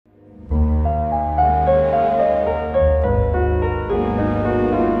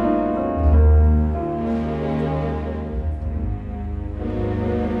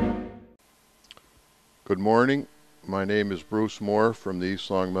morning. My name is Bruce Moore from the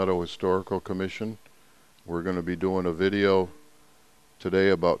East Longmeadow Historical Commission. We're going to be doing a video today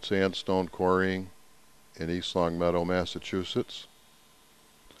about sandstone quarrying in East Longmeadow, Massachusetts.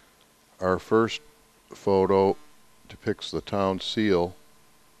 Our first photo depicts the town seal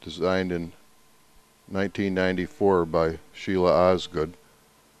designed in 1994 by Sheila Osgood.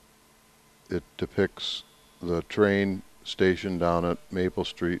 It depicts the train station down at Maple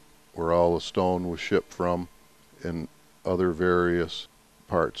Street where all the stone was shipped from and other various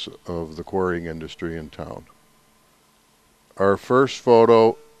parts of the quarrying industry in town. Our first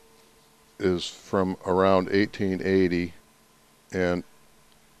photo is from around 1880, and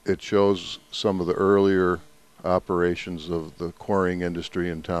it shows some of the earlier operations of the quarrying industry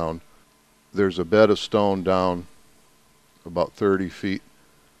in town. There's a bed of stone down about 30 feet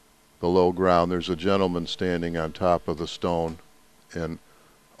below ground. There's a gentleman standing on top of the stone, and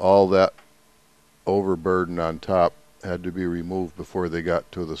all that overburden on top had to be removed before they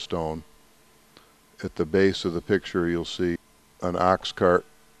got to the stone. At the base of the picture you'll see an ox cart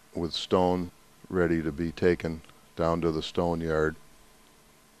with stone ready to be taken down to the stone yard.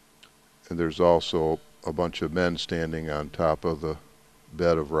 And there's also a bunch of men standing on top of the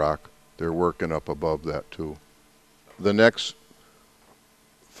bed of rock. They're working up above that too. The next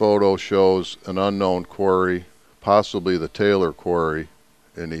photo shows an unknown quarry, possibly the Taylor Quarry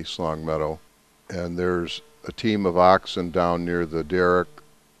in East Longmeadow, and there's a team of oxen down near the derrick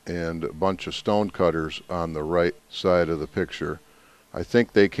and a bunch of stone cutters on the right side of the picture. I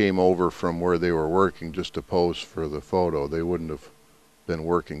think they came over from where they were working just to pose for the photo. They wouldn't have been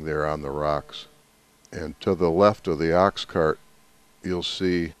working there on the rocks. And to the left of the ox cart you'll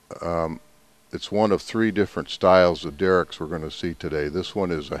see it's one of three different styles of derricks we're going to see today. This one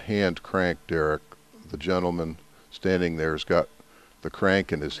is a hand crank derrick. The gentleman standing there has got the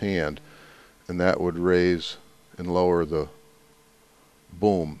crank in his hand, and that would raise and lower the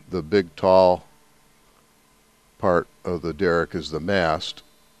boom. The big tall part of the derrick is the mast,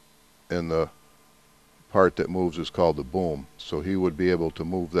 and the part that moves is called the boom. So he would be able to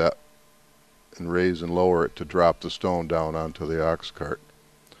move that and raise and lower it to drop the stone down onto the ox cart.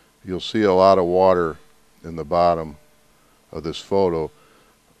 You'll see a lot of water in the bottom of this photo.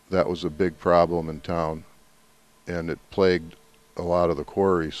 That was a big problem in town, and it plagued a lot of the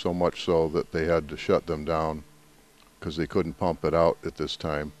quarries, so much so that they had to shut them down because they couldn't pump it out at this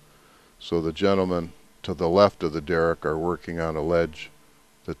time. So the gentlemen to the left of the derrick are working on a ledge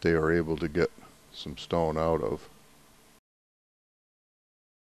that they are able to get some stone out of.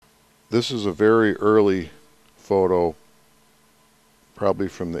 This is a very early photo, probably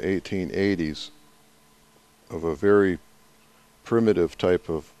from the 1880s, of a very primitive type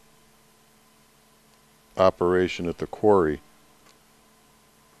of operation at the quarry.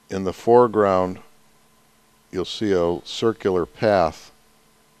 In the foreground you'll see a circular path,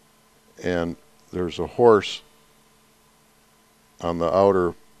 and there's a horse on the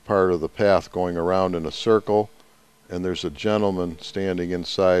outer part of the path going around in a circle, and there's a gentleman standing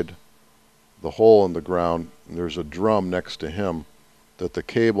inside the hole in the ground, and there's a drum next to him that the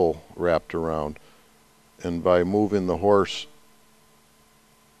cable wrapped around, and by moving the horse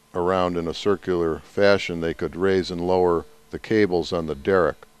around in a circular fashion they could raise and lower the cables on the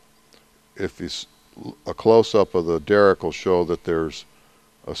derrick. If a close-up of the derrick will show that there's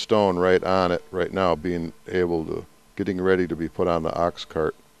a stone right on it right now getting ready to be put on the ox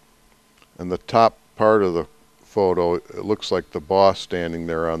cart. And the top part of the photo, it looks like the boss standing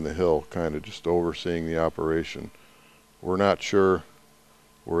there on the hill, kind of just overseeing the operation. We're not sure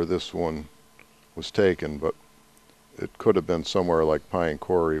where this one was taken, but it could have been somewhere like Pine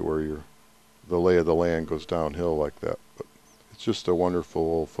Quarry where the lay of the land goes downhill like that. But it's just a wonderful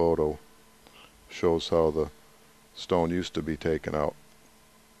old photo. Shows how the stone used to be taken out.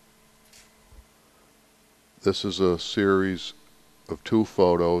 This is a series of two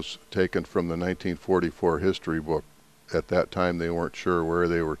photos taken from the 1944 history book. At that time they weren't sure where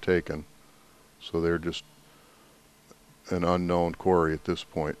they were taken, so they're just an unknown quarry at this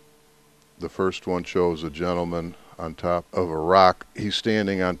point. The first one shows a gentleman on top of a rock. He's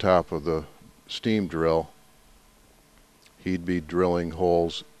standing on top of the steam drill. He'd be drilling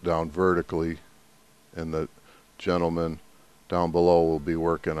holes down vertically, and the gentleman down below will be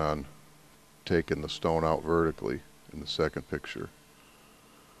working on taking the stone out vertically in the second picture.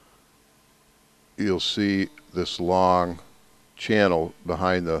 You'll see this long channel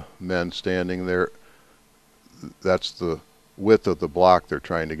behind the men standing there. That's the width of the block they're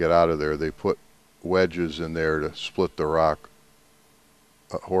trying to get out of there. They put wedges in there to split the rock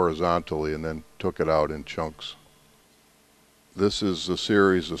horizontally and then took it out in chunks. This is a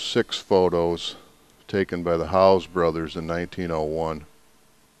series of 6 photos taken by the Howes brothers in 1901.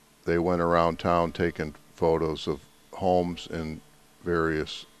 They went around town taking photos of homes in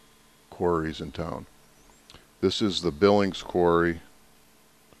various quarries in town. This is the Billings Quarry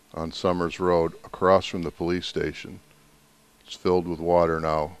on Summers Road across from the police station. It's filled with water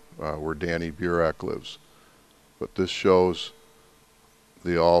now, where Danny Burak lives. But this shows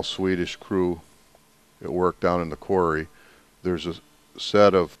the all Swedish crew at work down in the quarry. There's a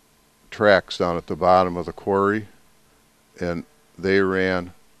set of tracks down at the bottom of the quarry, and they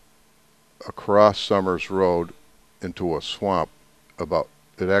ran across Summers Road into a swamp.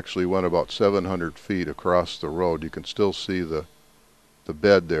 It actually went about 700 feet across the road. You can still see the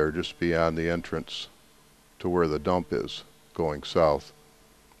bed there just beyond the entrance to where the dump is going south.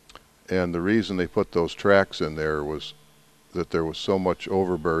 And the reason they put those tracks in there was that there was so much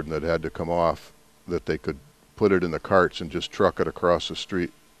overburden that had to come off that they could put it in the carts and just truck it across the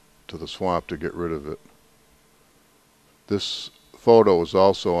street to the swamp to get rid of it. This photo was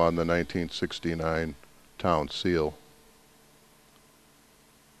also on the 1969 town seal.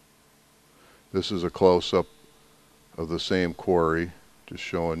 This is a close-up of the same quarry, just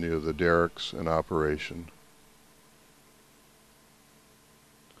showing you the derricks in operation.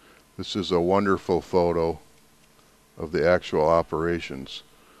 This is a wonderful photo of the actual operations.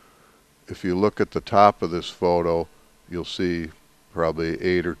 If you look at the top of this photo, you'll see probably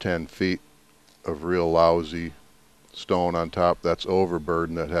 8 or 10 feet of real lousy stone on top. That's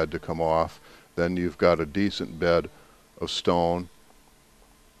overburden that had to come off. Then you've got a decent bed of stone.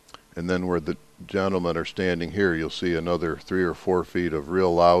 And then where the gentlemen are standing here, you'll see another 3 or 4 feet of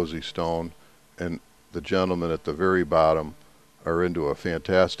real lousy stone. And the gentlemen at the very bottom are into a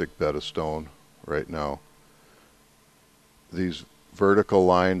fantastic bed of stone right now. These vertical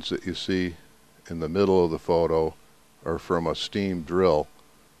lines that you see in the middle of the photo are from a steam drill.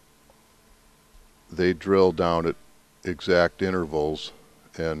 They drill down at exact intervals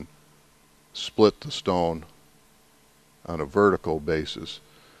and split the stone on a vertical basis.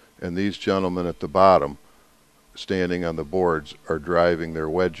 And these gentlemen at the bottom, standing on the boards, are driving their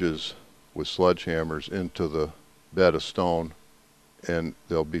wedges with sledgehammers into the bed of stone, and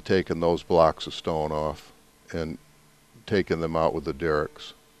they'll be taking those blocks of stone off and taking them out with the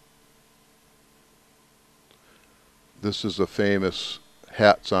derricks. This is a famous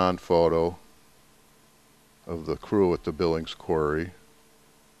hats-on photo of the crew at the Billings Quarry.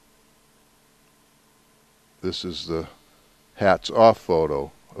 This is the hats-off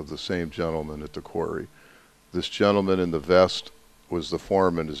photo of the same gentleman at the quarry. This gentleman in the vest was the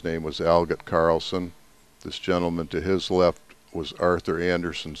foreman. His name was Algot Carlson. This gentleman to his left was Arthur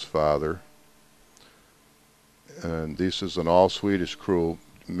Anderson's father. And this is an all-Swedish crew.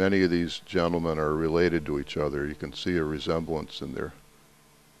 Many of these gentlemen are related to each other. You can see a resemblance in their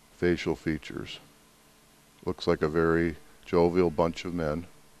facial features. Looks like a very jovial bunch of men.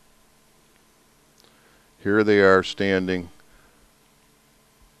 Here they are standing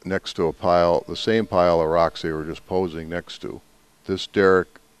next to a pile, the same pile of rocks they were just posing next to. This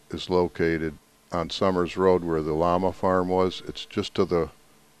derrick is located on Summers Road where the llama farm was. It's just to the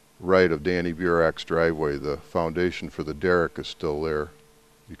right of Danny Burak's driveway. The foundation for the derrick is still there.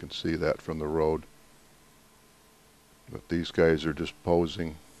 You can see that from the road. But these guys are just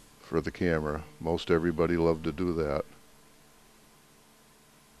posing for the camera. Most everybody loved to do that.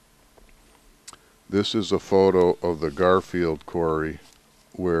 This is a photo of the Garfield Quarry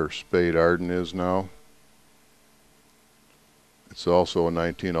where Spade Arden is now. It's also a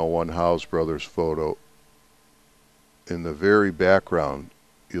 1901 Howes Brothers photo. In the very background,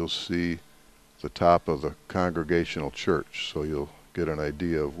 you'll see the top of the Congregational Church, so you'll get an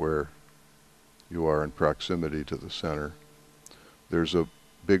idea of where you are in proximity to the center. There's a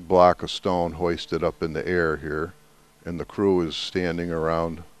big block of stone hoisted up in the air here, and the crew is standing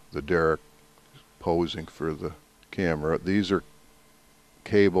around the derrick posing for the camera. These are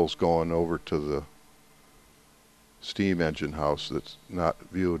cables going over to the steam engine house that's not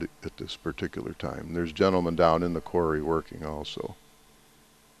viewed at this particular time. There's gentlemen down in the quarry working also.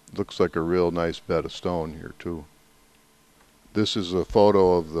 Looks like a real nice bed of stone here too. This is a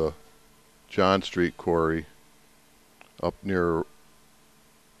photo of the John Street Quarry up near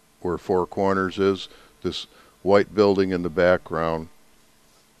where Four Corners is. This white building in the background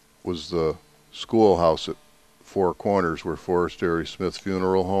was the schoolhouse at Four Corners where Forrest Airy Smith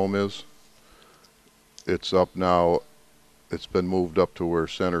Funeral Home is. It's up now. It's been moved up to where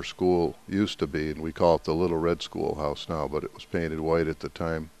Center School used to be, and we call it the Little Red Schoolhouse now, but it was painted white at the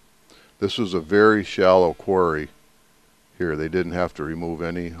time. This was a very shallow quarry here. They didn't have to remove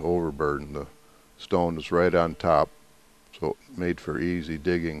any overburden. The stone was right on top, so it made for easy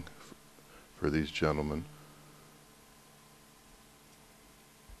digging for these gentlemen.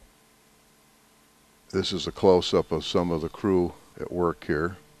 This is a close-up of some of the crew at work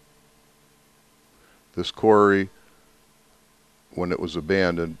here. This quarry, when it was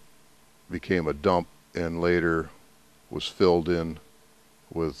abandoned, became a dump and later was filled in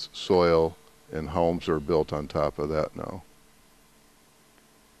with soil, and homes are built on top of that now.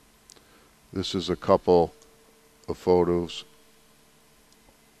 This is a couple of photos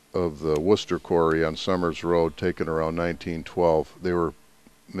of the Worcester Quarry on Summers Road taken around 1912. They were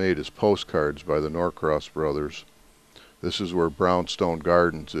made as postcards by the Norcross brothers. This is where Brownstone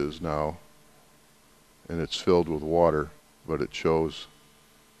Gardens is now, and it's filled with water, but it shows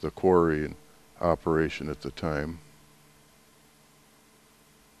the quarry in operation at the time.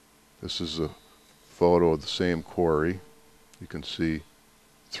 This is a photo of the same quarry. You can see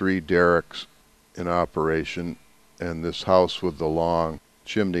 3 derricks in operation, and this house with the long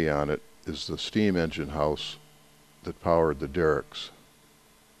chimney on it is the steam engine house that powered the derricks.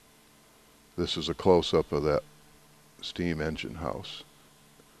 This is a close-up of that steam engine house.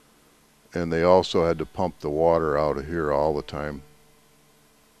 And they also had to pump the water out of here all the time.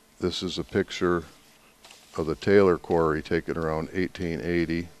 This is a picture of the Taylor Quarry taken around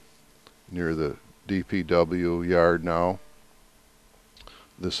 1880 near the DPW yard now.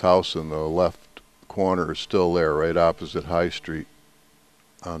 This house in the left corner is still there, right opposite High Street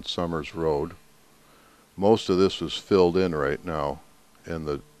on Summers Road. Most of this is filled in right now, and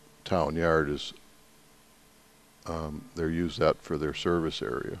the town yard is, they use that for their service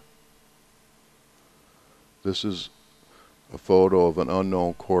area. This is a photo of an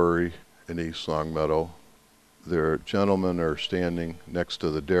unknown quarry in East Longmeadow. Their gentlemen are standing next to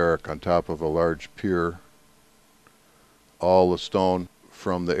the derrick on top of a large pier. All the stone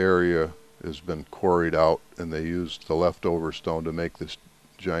from the area has been quarried out, and they used the leftover stone to make this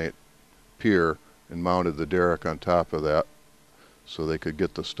giant pier and mounted the derrick on top of that so they could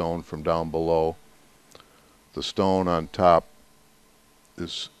get the stone from down below. The stone on top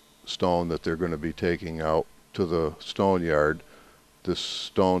is stone that they're going to be taking out to the stone yard. This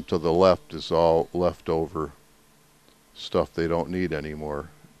stone to the left is all leftover stuff they don't need anymore.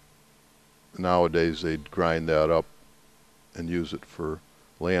 Nowadays they'd grind that up and use it for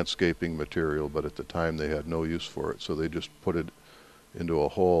landscaping material, but at the time they had no use for it, so they just put it into a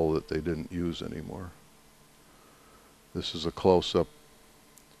hole that they didn't use anymore. This is a close-up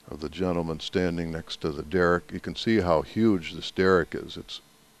of the gentleman standing next to the derrick. You can see how huge this derrick is. It's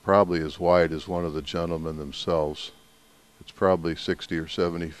probably as wide as one of the gentlemen themselves. It's probably 60 or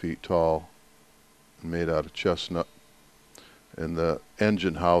 70 feet tall and made out of chestnut. And the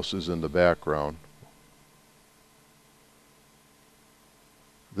engine house is in the background.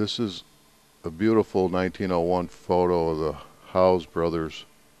 This is a beautiful 1901 photo of the Howes brothers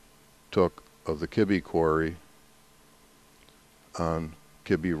took of the Kibbe Quarry on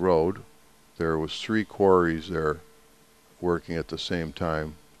Kibbe Road. There was 3 quarries there working at the same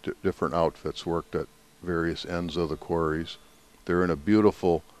time. Different outfits worked at various ends of the quarries. They're in a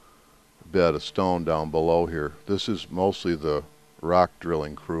beautiful bed of stone down below here. This is mostly the rock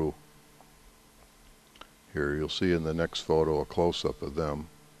drilling crew. Here you'll see in the next photo a close-up of them.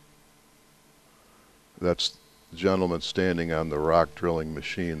 That's the gentleman standing on the rock drilling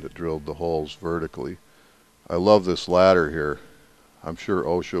machine that drilled the holes vertically. I love this ladder here. I'm sure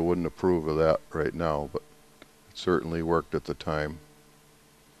OSHA wouldn't approve of that right now, but it certainly worked at the time.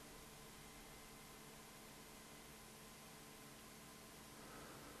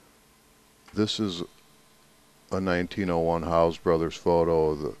 This is a 1901 Howes brothers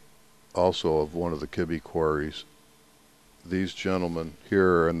photo of also of one of the Kibbe quarries. These gentlemen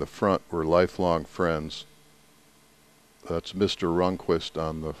here in the front were lifelong friends. That's Mr. Runquist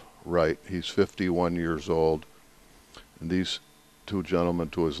on the right. He's 51 years old. And these 2 gentlemen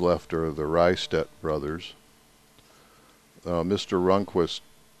to his left are the Rystedt brothers. Mr. Runquist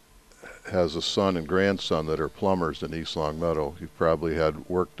has a son and grandson that are plumbers in East Longmeadow. You've probably had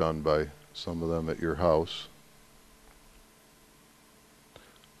work done by some of them at your house.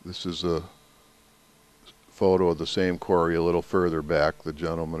 This is a photo of the same quarry a little further back. The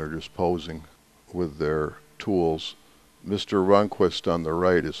gentlemen are just posing with their tools. Mr. Runquist on the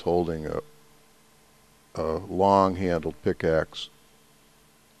right is holding a long-handled pickaxe,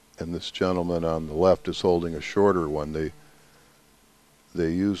 and this gentleman on the left is holding a shorter one.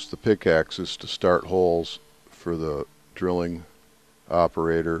 They use the pickaxes to start holes for the drilling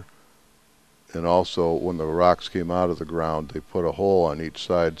operator, and also when the rocks came out of the ground they put a hole on each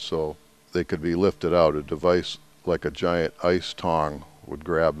side so they could be lifted out. A device like a giant ice tong would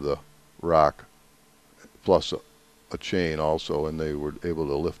grab the rock, plus a chain also, and they were able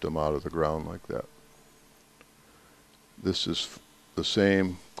to lift them out of the ground like that. This is the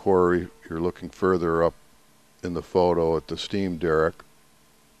same quarry. You're looking further up in the photo at the steam derrick.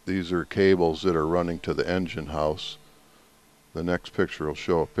 These are cables that are running to the engine house. The next picture will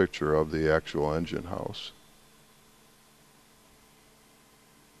show a picture of the actual engine house.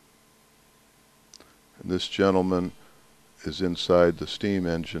 And this gentleman is inside the steam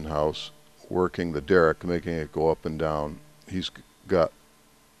engine house working the derrick, making it go up and down. He's got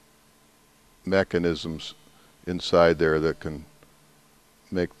mechanisms inside there that can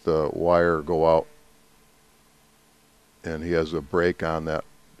make the wire go out, and he has a brake on that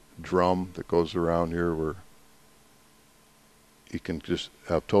drum that goes around here where you can just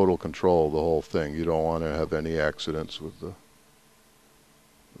have total control of the whole thing. You don't want to have any accidents with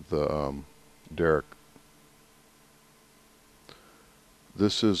the derrick.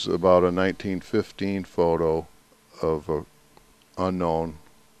 This is about a 1915 photo of a unknown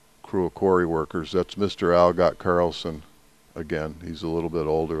crew of quarry workers. That's Mr. Algot Carlson again. He's a little bit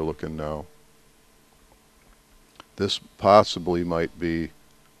older looking now. This possibly might be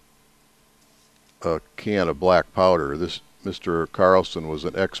a can of black powder. This Mr. Carlson was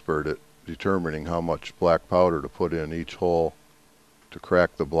an expert at determining how much black powder to put in each hole to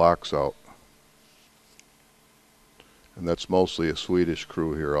crack the blocks out. And that's mostly a Swedish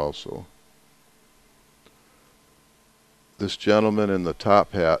crew here also. This gentleman in the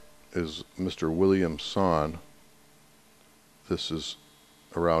top hat is Mr. William Son. This is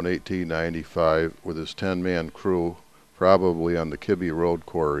around 1895 with his 10-man crew, probably on the Kibbe Road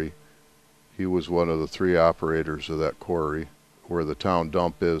quarry. He was one of the 3 operators of that quarry where the town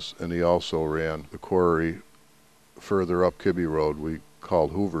dump is, and he also ran the quarry further up Kibbe Road we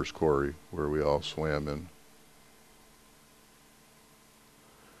called Hoover's Quarry, where we all swam in.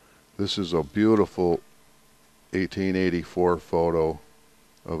 This is a beautiful 1884 photo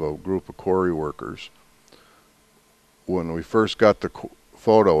of a group of quarry workers. When we first got the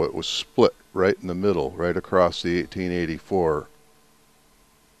photo, it was split right in the middle, right across the 1884.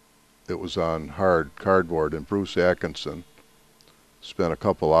 It was on hard cardboard, and Bruce Atkinson spent a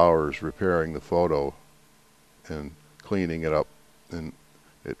couple hours repairing the photo and cleaning it up, and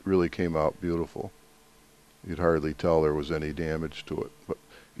it really came out beautiful. You'd hardly tell there was any damage to it. But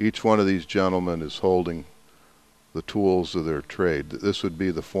each one of these gentlemen is holding the tools of their trade. This would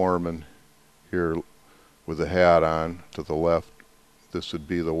be the foreman here with a hat on to the left. This would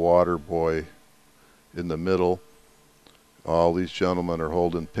be the water boy in the middle. All these gentlemen are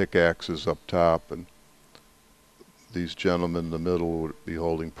holding pickaxes up top, and these gentlemen in the middle would be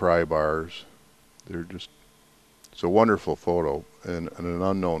holding pry bars. It's a wonderful photo, and an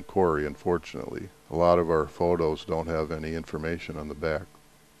unknown quarry, unfortunately. A lot of our photos don't have any information on the back.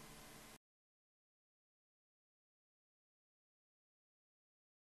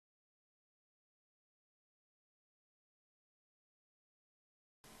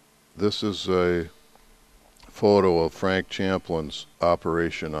 This is a photo of Frank Champlin's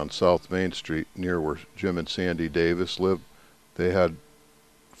operation on South Main Street near where Jim and Sandy Davis lived. They had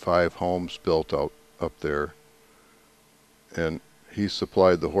 5 homes built out up there, and he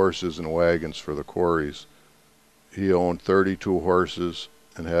supplied the horses and wagons for the quarries. He owned 32 horses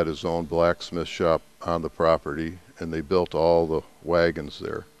and had his own blacksmith shop on the property, and they built all the wagons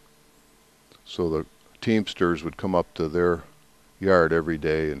there. So the teamsters would come up to their yard every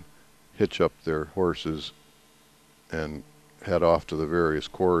day and hitch up their horses and head off to the various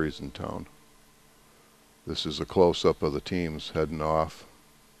quarries in town. This is a close-up of the teams heading off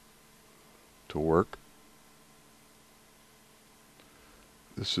to work.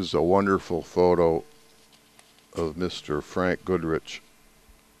 This is a wonderful photo of Mr. Frank Goodrich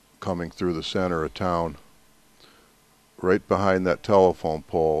coming through the center of town. Right behind that telephone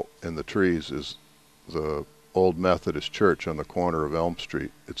pole in the trees is the old Methodist church on the corner of Elm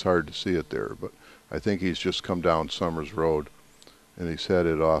Street. It's hard to see it there, but I think he's just come down Summers Road and he's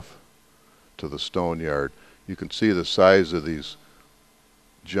headed off to the stone yard. You can see the size of these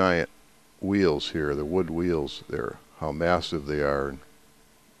giant wheels here, the wood wheels there, how massive they are. And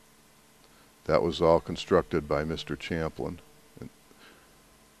that was all constructed by Mr. Champlin. And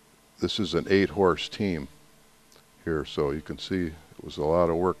this is an 8-horse team here, so you can see it was a lot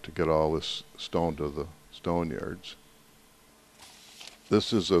of work to get all this stone to the stone yards.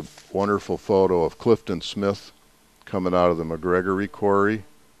 This is a wonderful photo of Clifton Smith coming out of the McGregory Quarry.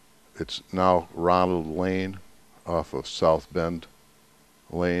 It's now Ronald Lane off of South Bend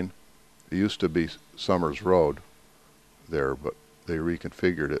Lane. It used to be Summers Road there, but they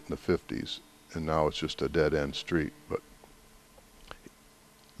reconfigured it in the 50s, and now it's just a dead-end street. But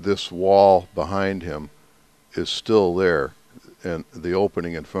this wall behind him is still there, and the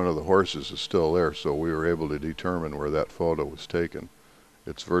opening in front of the horses is still there, so we were able to determine where that photo was taken.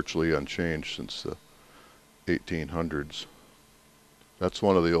 It's virtually unchanged since the 1800s. That's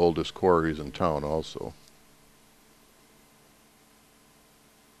one of the oldest quarries in town also.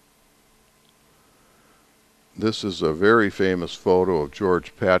 This is a very famous photo of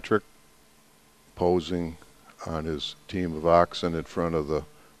George Patrick posing on his team of oxen in front of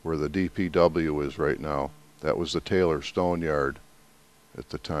where the DPW is right now. That was the Taylor Stone Yard at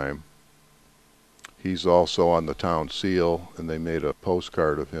the time. He's also on the town seal, and they made a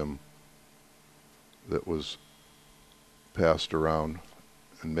postcard of him that was passed around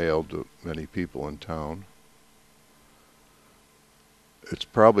and mailed to many people in town. It's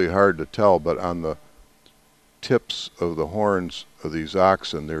probably hard to tell, but on the tips of the horns of these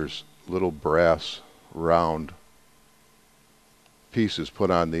oxen, there's little brass round pieces put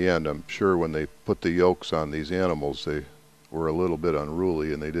on the end. I'm sure when they put the yokes on these animals, they were a little bit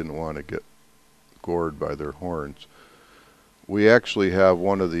unruly and they didn't want to get gored by their horns. We actually have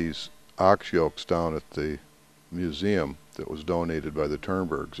one of these ox yokes down at the museum that was donated by the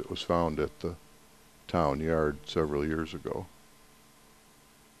Turnbergs. It was found at the town yard several years ago.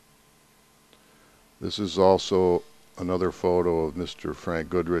 This is also another photo of Mr. Frank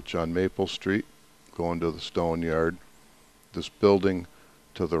Goodrich on Maple Street going to the stone yard. This building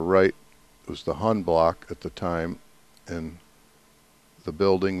to the right was the Hun block at the time, and the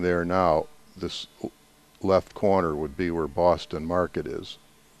building there now, this left corner would be where Boston Market is.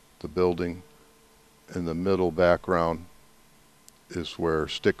 The building in the middle background is where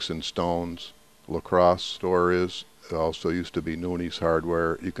Sticks and Stones lacrosse store is. It also used to be Nooney's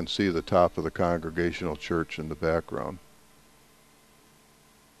Hardware. You can see the top of the Congregational Church in the background.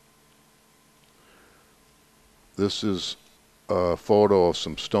 This is a photo of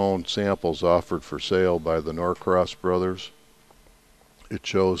some stone samples offered for sale by the Norcross brothers. It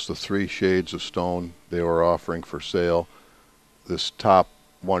shows the 3 shades of stone they were offering for sale. This top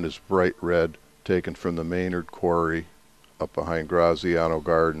one is bright red, taken from the Maynard Quarry up behind Graziano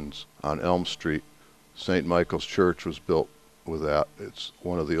Gardens on Elm Street. St. Michael's Church was built with that. It's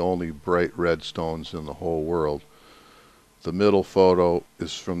one of the only bright red stones in the whole world. The middle photo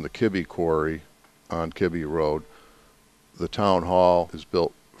is from the Kibbe Quarry on Kibbe Road. The town hall is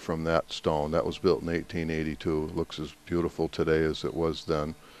built from that stone. That was built in 1882. It looks as beautiful today as it was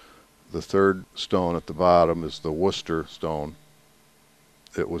then. The third stone at the bottom is the Worcester stone.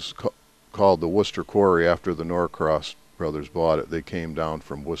 It was called the Worcester Quarry after the Norcross brothers bought it. They came down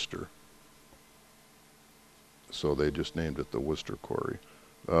from Worcester, so they just named it the Worcester Quarry.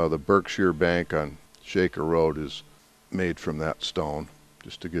 The Berkshire Bank on Shaker Road is made from that stone,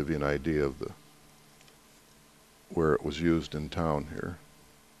 just to give you an idea of where it was used in town here.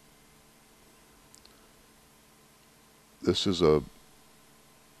 This is a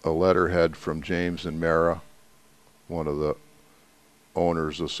letterhead from James and Mara, one of the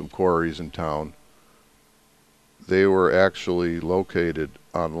owners of some quarries in town. They were actually located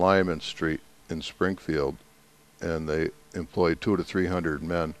on Lyman Street in Springfield, and they employed 200 to 300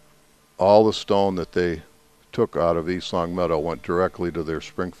 men. All the stone that they took out of East Longmeadow went directly to their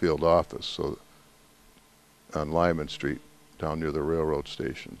Springfield office, so on Lyman Street down near the railroad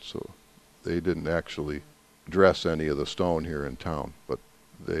station. So they didn't actually dress any of the stone here in town, but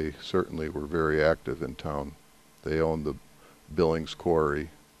they certainly were very active in town. They owned the Billings Quarry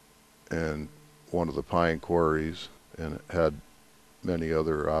and one of the pine quarries, and had many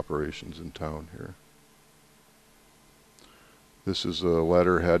other operations in town here. This is a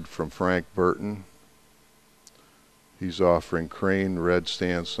letterhead from Frank Burton. He's offering Crane red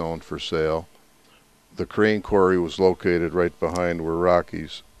sandstone for sale. The Crane Quarry was located right behind where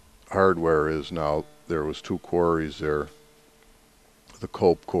Rocky's Hardware is now. There was 2 quarries there, the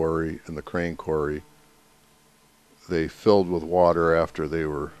Cope Quarry and the Crane Quarry. They filled with water after they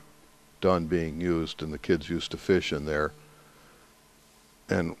were done being used, and the kids used to fish in there.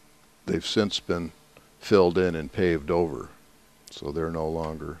 And they've since been filled in and paved over, so they're no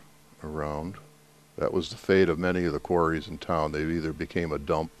longer around. That was the fate of many of the quarries in town. They either became a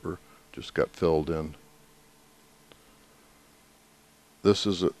dump or just got filled in. This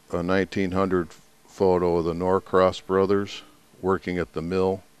is a 1900 photo of the Norcross brothers working at the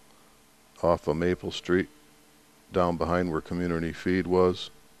mill off of Maple Street, down behind where Community Feed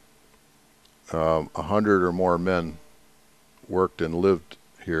was. 100 or more men worked and lived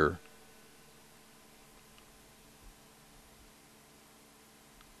here.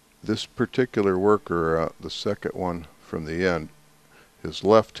 This particular worker, the second one from the end, his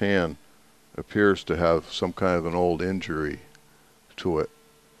left hand appears to have some kind of an old injury to it.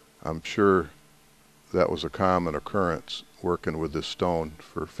 I'm sure that was a common occurrence, working with this stone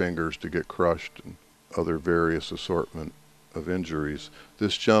for fingers to get crushed and other various assortment of injuries.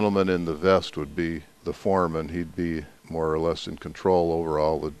 This gentleman in the vest would be the foreman. He'd be more or less in control over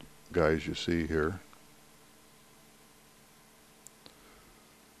all the guys you see here.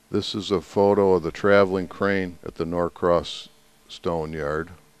 This is a photo of the traveling crane at the Norcross Stone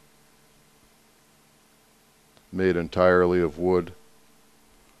Yard, made entirely of wood,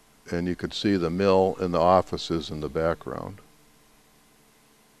 and you could see the mill and the offices in the background.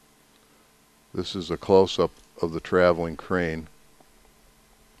 This is a close-up of the traveling crane.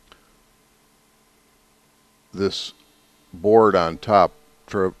 This board on top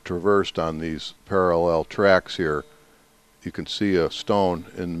traversed on these parallel tracks here. You can see a stone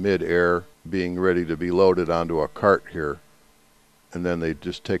in mid-air being ready to be loaded onto a cart here, and then they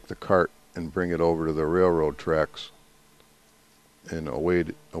just take the cart and bring it over to the railroad tracks and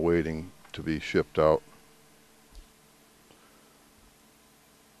awaiting to be shipped out.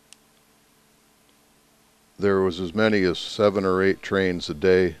 There was as many as 7 or 8 trains a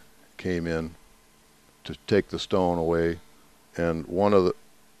day came in to take the stone away, and one of the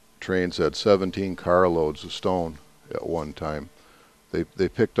trains had 17 carloads of stone at one time. They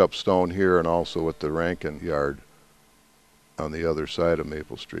picked up stone here and also at the Rankin yard on the other side of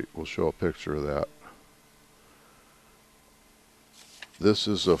Maple Street. We'll show a picture of that. This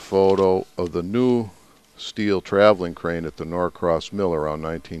is a photo of the new steel traveling crane at the Norcross Mill around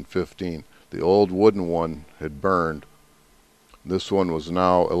 1915. The old wooden one had burned. This one was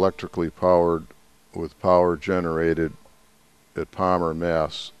now electrically powered with power generated at Palmer,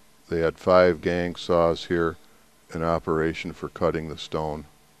 Mass. They had 5 gang saws here in operation for cutting the stone.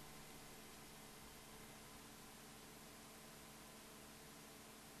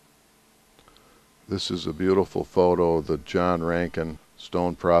 This is a beautiful photo of the John Rankin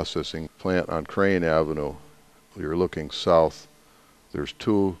stone processing plant on Crane Avenue. You're looking south. There's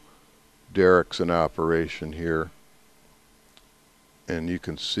 2 derricks in operation here, and you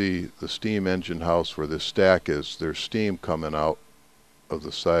can see the steam engine house where this stack is. There's steam coming out of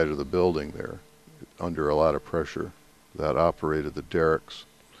the side of the building there under a lot of pressure that operated the derricks.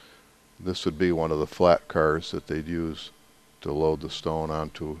 This would be one of the flat cars that they'd use to load the stone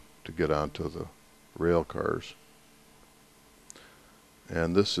onto to get onto the rail cars.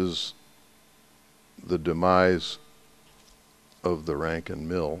 And this is the demise of the Rankin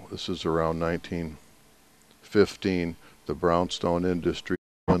Mill. This is around 1915. The brownstone industry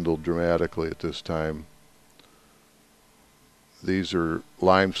dwindled dramatically at this time. These are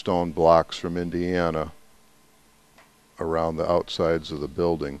limestone blocks from Indiana around the outsides of the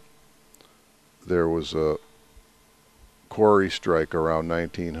building. There was a quarry strike around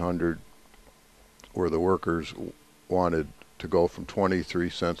 1900 where the workers wanted to go from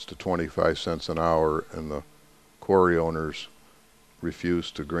 23 cents to 25 cents an hour, and the quarry owners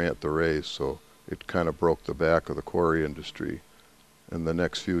refused to grant the raise, so it kind of broke the back of the quarry industry. And the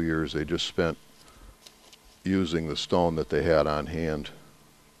next few years they just spent using the stone that they had on hand.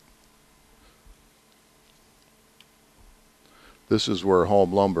 This is where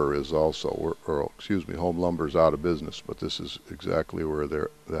Home Lumber is also, or excuse me, Home Lumber's out of business, but this is exactly where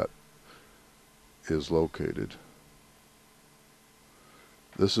that is located.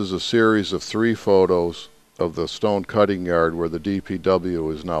 This is a series of 3 photos of the stone cutting yard where the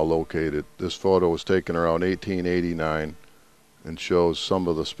DPW is now located. This photo was taken around 1889 and shows some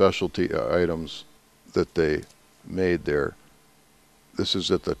of the specialty items that they made there. This is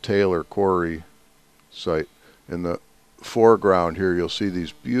at the Taylor Quarry site. In the foreground here you'll see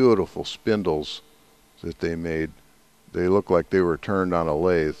these beautiful spindles that they made. They look like they were turned on a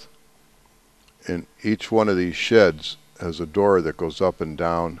lathe. And each one of these sheds has a door that goes up and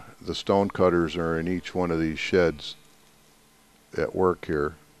down. The stone cutters are in each one of these sheds at work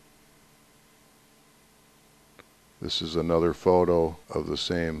here. This is another photo of the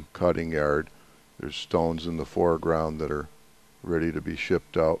same cutting yard. There's stones in the foreground that are ready to be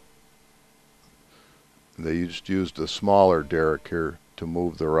shipped out. They just used a smaller derrick here to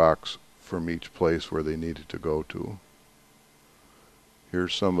move the rocks from each place where they needed to go to.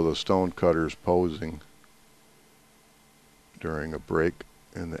 Here's some of the stone cutters posing during a break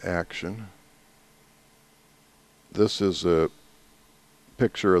in the action. This is a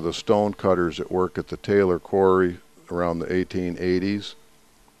picture of the stone cutters at work at the Taylor Quarry around the 1880s.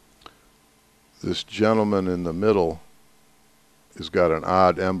 This gentleman in the middle has got an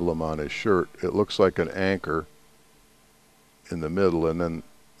odd emblem on his shirt. It looks like an anchor in the middle, and then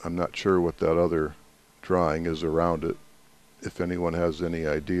I'm not sure what that other drawing is around it. If anyone has any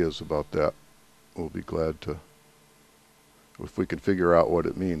ideas about that, we'll be glad to If we could figure out what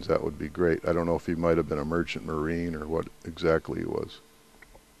it means, that would be great. I don't know if he might have been a merchant marine or what exactly he was.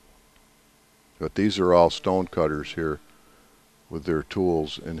 But these are all stone cutters here with their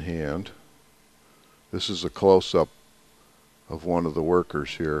tools in hand. This is a close-up of one of the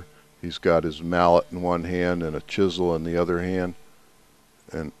workers here. He's got his mallet in one hand and a chisel in the other hand.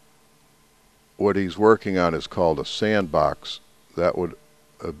 And what he's working on is called a sandbox. That would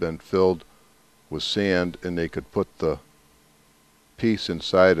have been filled with sand, and they could put the piece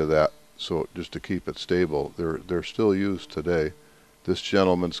inside of that so just to keep it stable. They're still used today. This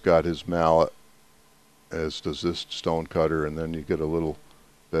gentleman's got his mallet, as does this stone cutter, and then you get a little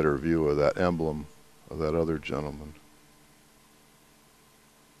better view of that emblem of that other gentleman.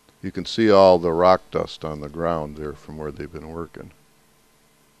 You can see all the rock dust on the ground there from where they've been working.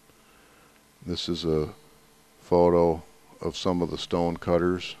 This is a photo of some of the stone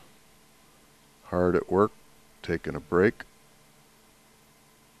cutters hard at work, taking a break.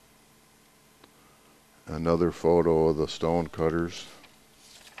 Another photo of the stone cutters.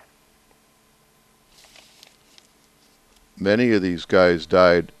 Many of these guys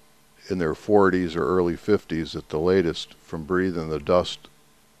died in their 40s or early 50s at the latest from breathing the dust,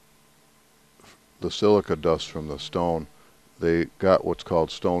 the silica dust from the stone. They got what's called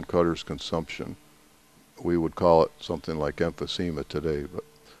stone cutter's consumption. We would call it something like emphysema today, but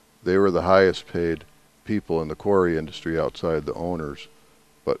they were the highest paid people in the quarry industry outside the owners,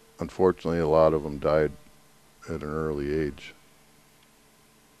 but unfortunately a lot of them died at an early age.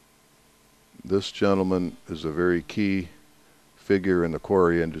 This gentleman is a very key figure in the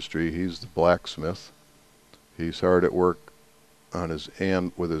quarry industry. He's the blacksmith. He's hard at work on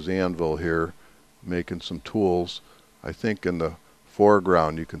with his anvil here, making some tools. I think in the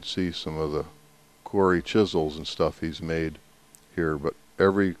foreground you can see some of the quarry chisels and stuff he's made here, but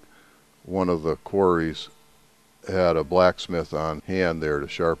every one of the quarries had a blacksmith on hand there to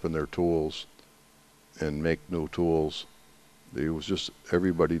sharpen their tools and make new tools. It was just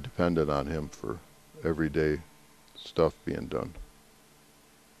everybody depended on him for everyday stuff being done.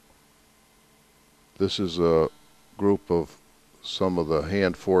 This is a group of some of the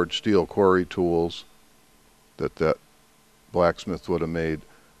hand-forged steel quarry tools that blacksmith would have made.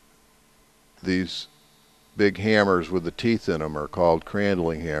 These big hammers with the teeth in them are called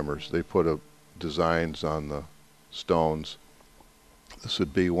crandling hammers. They put designs on the stones. This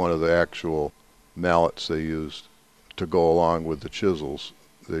would be one of the actual mallets they used to go along with the chisels.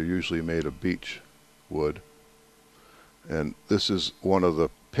 They're usually made of beech wood. And this is one of the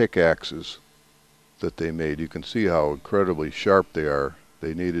pickaxes that they made. You can see how incredibly sharp they are.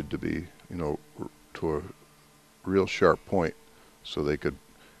 They needed to be, to a real sharp point so they could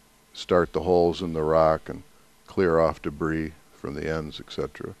start the holes in the rock and clear off debris from the ends,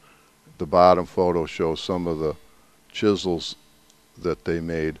 etc. The bottom photo shows some of the chisels that they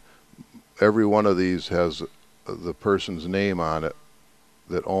made. Every one of these has the person's name on it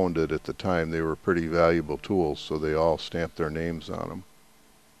that owned it at the time. They were pretty valuable tools, so they all stamped their names on them.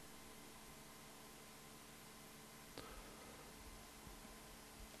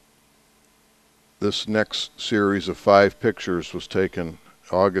 This next series of 5 pictures was taken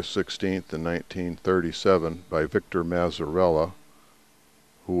August 16th in 1937 by Victor Mazzarella,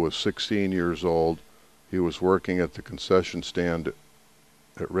 who was 16 years old. He was working at the concession stand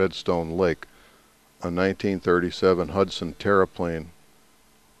at Redstone Lake. A 1937 Hudson terraplane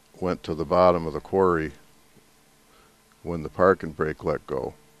went to the bottom of the quarry when the parking brake let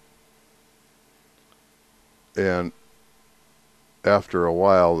go. And after a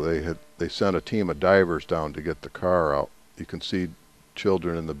while they sent a team of divers down to get the car out. You can see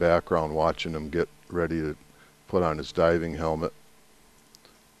children in the background watching him get ready to put on his diving helmet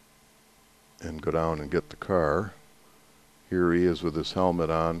and go down and get the car. Here he is with his helmet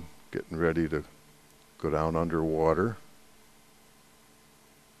on, getting ready to go down underwater.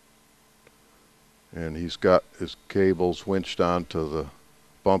 And he's got his cables winched onto the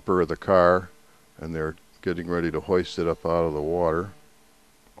bumper of the car, and they're getting ready to hoist it up out of the water.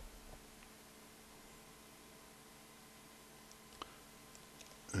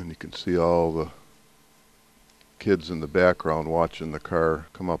 And you can see all the kids in the background watching the car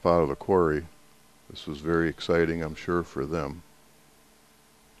come up out of the quarry. This was very exciting, I'm sure, for them.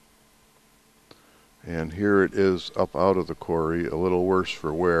 And here it is up out of the quarry, a little worse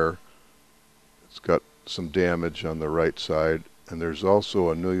for wear. It's got some damage on the right side, and there's also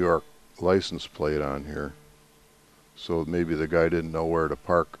a New York license plate on here. So maybe the guy didn't know where to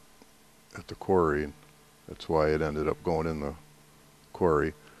park at the quarry. That's why it ended up going in the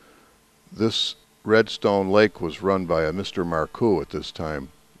quarry. This Redstone Lake was run by a Mr. Marcoux at this time.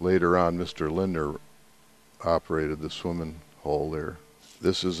 Later on, Mr. Lindner operated the swimming hole there.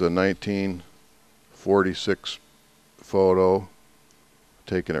 This is a 1946 photo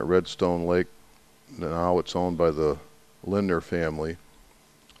taken at Redstone Lake. Now it's owned by the Lindner family.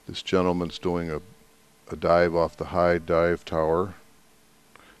 This gentleman's doing a dive off the high dive tower.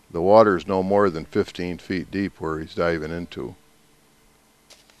 The water is no more than 15 feet deep where he's diving into.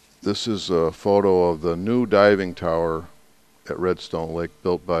 This is a photo of the new diving tower at Redstone Lake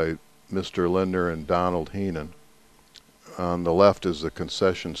built by Mr. Lindner and Donald Heenan. On the left is the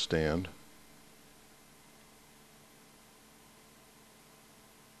concession stand.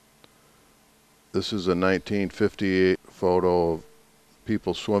 This is a 1958 photo of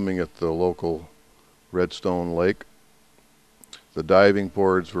people swimming at the local Redstone Lake. The diving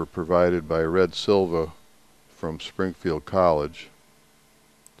boards were provided by Red Silva from Springfield College,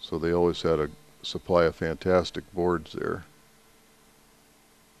 so they always had a supply of fantastic boards there.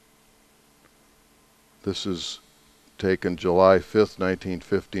 This is taken July 5th,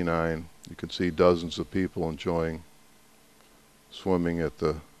 1959. You can see dozens of people enjoying swimming at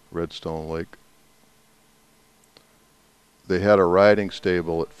the Redstone Lake. They had a riding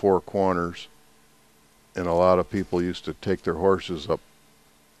stable at Four Corners, and a lot of people used to take their horses up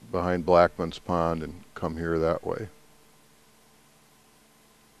behind Blackman's Pond and come here that way.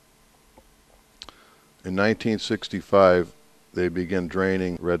 In 1965, they began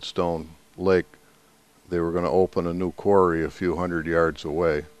draining Redstone Lake. They were going to open a new quarry a few hundred yards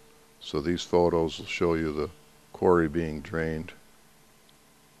away. So these photos will show you the quarry being drained.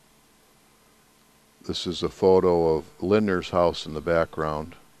 This is a photo of Lindner's house in the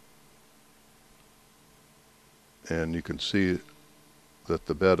background. And you can see that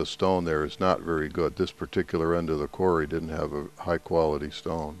the bed of stone there is not very good. This particular end of the quarry didn't have a high quality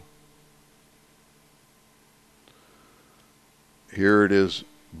stone. Here it is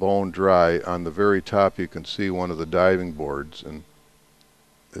bone dry. On the very top you can see one of the diving boards, and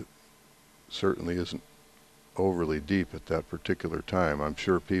it certainly isn't overly deep at that particular time. I'm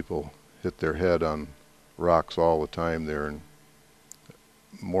sure people hit their head on rocks all the time there, and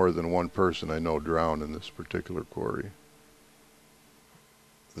more than one person I know drowned in this particular quarry.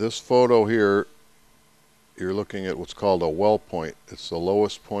 This photo here, you're looking at what's called a well point. It's the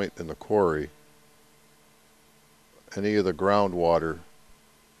lowest point in the quarry. Any of the groundwater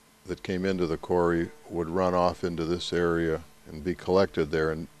that came into the quarry would run off into this area and be collected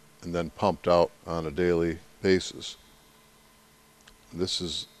there and then pumped out on a daily basis. This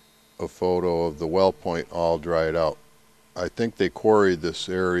is a photo of the well point all dried out. I think they quarried this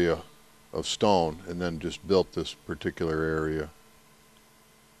area of stone and then just built this particular area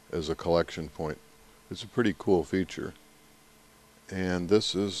as a collection point. It's a pretty cool feature. And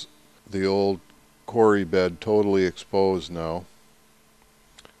this is the old quarry bed, totally exposed now.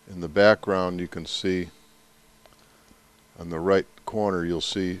 In the background you can see, on the right corner you'll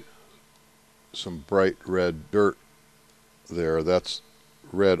see some bright red dirt there. That's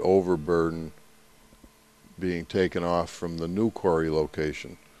red overburden being taken off from the new quarry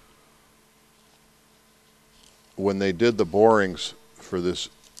location. When they did the borings for this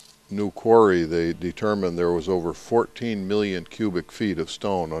new quarry, they determined there was over 14 million cubic feet of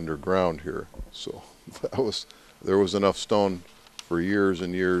stone underground here. So there was enough stone for years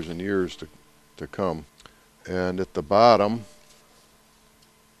and years and years to come. And at the bottom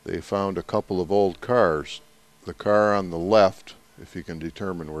they found a couple of old cars. The car on the left, if you can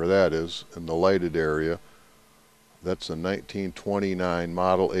determine where that is, in the lighted area, that's a 1929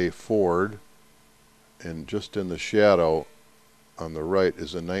 Model A Ford, and just in the shadow on the right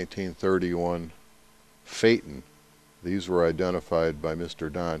is a 1931 Phaeton. These were identified by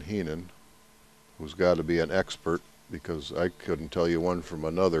Mr. Don Heenan, who's got to be an expert because I couldn't tell you one from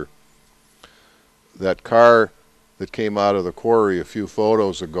another. That car that came out of the quarry a few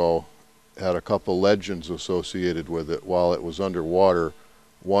photos ago had a couple legends associated with it while it was underwater.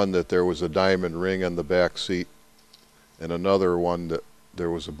 One that there was a diamond ring on the back seat, and another one that there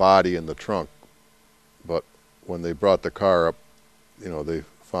was a body in the trunk. But when they brought the car up, you know, they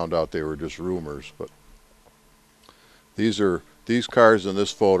found out they were just rumors. But these cars in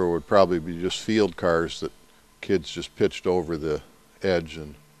this photo would probably be just field cars that kids just pitched over the edge,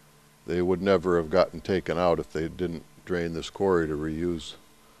 and they would never have gotten taken out if they didn't drain this quarry to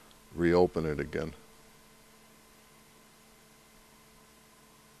reopen it again.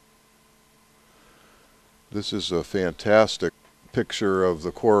 This is a fantastic picture of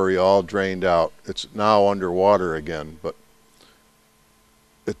the quarry all drained out. It's now underwater again, but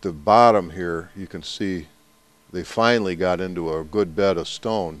at the bottom here you can see they finally got into a good bed of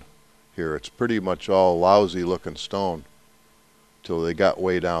stone here. It's pretty much all lousy looking stone, till they got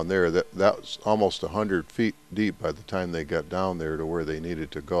way down there. That was almost 100 feet deep by the time they got down there to where they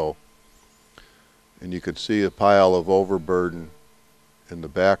needed to go. And you could see a pile of overburden in the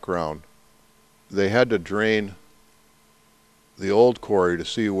background. They had to drain the old quarry to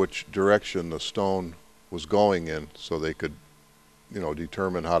see which direction the stone was going in, so they could,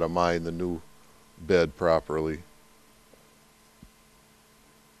 determine how to mine the new bed properly.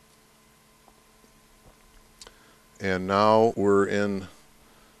 And now we're in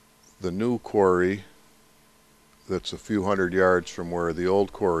the new quarry that's a few hundred yards from where the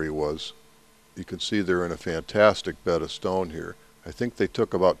old quarry was. You can see they're in a fantastic bed of stone here. I think they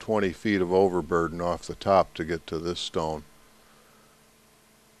took about 20 feet of overburden off the top to get to this stone.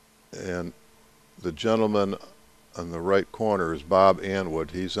 And the gentleman on the right corner is Bob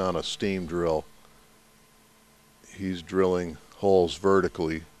Anwood. He's on a steam drill. He's drilling holes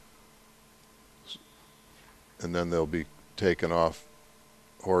vertically, and then they'll be taken off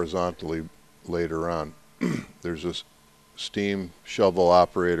horizontally later on. There's this steam shovel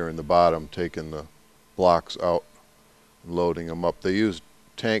operator in the bottom taking the blocks out and loading them up. They used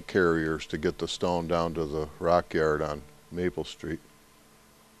tank carriers to get the stone down to the rock yard on Maple Street.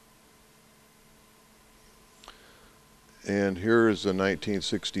 And here is the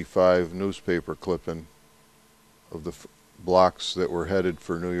 1965 newspaper clipping of the blocks that were headed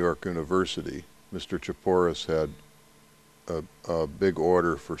for New York University. Mr. Chaporis had a big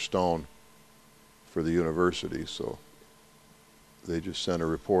order for stone for the university, so they just sent a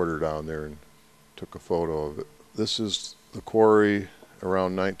reporter down there and took a photo of it. This is the quarry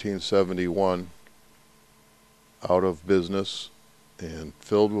around 1971, out of business and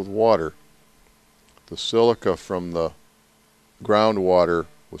filled with water. The silica from the groundwater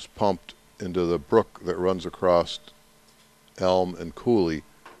was pumped into the brook that runs across Elm and Cooley,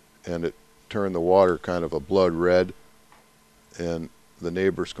 and it turned the water kind of a blood red, and the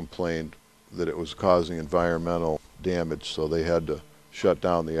neighbors complained that it was causing environmental damage, so they had to shut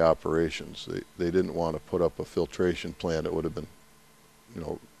down the operations. They didn't want to put up a filtration plant. It would have been,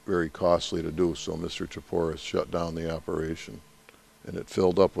 very costly to do, so Mr. Chaporis shut down the operation, and it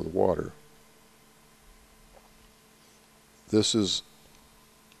filled up with water. This is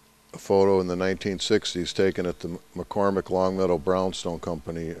a photo in the 1960s taken at the McCormick Longmeadow Brownstone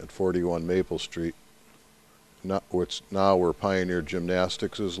Company at 41 Maple Street, which now where Pioneer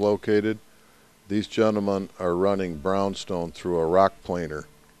Gymnastics is located. These gentlemen are running brownstone through a rock planer.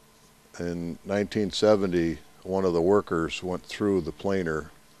 In 1970, one of the workers went through the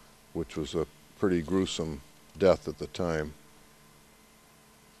planer, which was a pretty gruesome death at the time.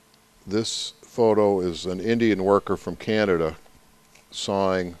 This photo is an Indian worker from Canada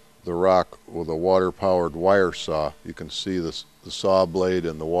sawing the rock with a water-powered wire saw. You can see the saw blade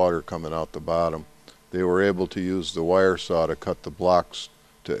and the water coming out the bottom. They were able to use the wire saw to cut the blocks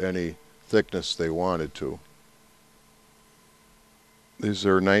to any thickness they wanted to. These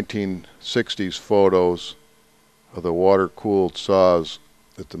are 1960s photos of the water-cooled saws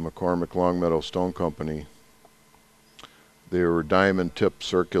at the McCormick Longmeadow Stone Company. They were diamond-tipped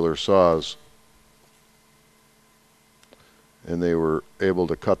circular saws, and they were able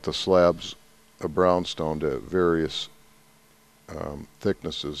to cut the slabs of brownstone to various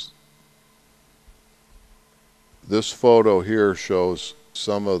thicknesses. This photo here shows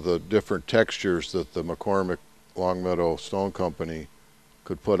some of the different textures that the McCormick Longmeadow Stone Company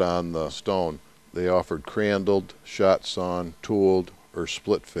could put on the stone. They offered crandled, shot sawn, tooled, or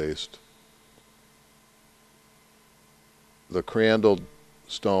split-faced. The crandled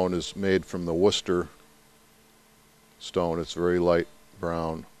stone is made from the Worcester stone. It's very light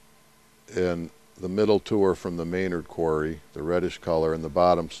brown. And the middle two are from the Maynard quarry, the reddish color, and the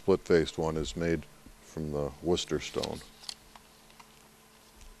bottom split-faced one is made from the Worcester stone.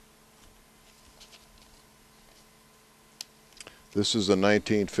 This is a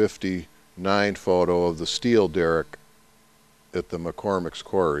 1959 photo of the steel derrick at the McCormick's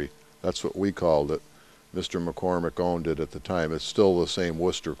quarry. That's what we called it. Mr. McCormick owned it at the time. It's still the same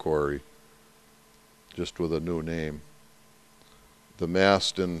Worcester quarry, just with a new name. The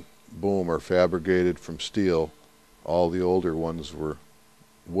mast and boom are fabricated from steel. All the older ones were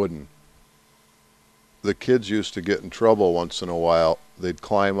wooden. The kids used to get in trouble once in a while. They'd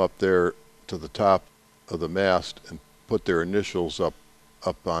climb up there to the top of the mast and put their initials up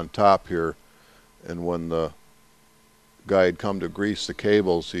on top here, and when the guy had come to grease the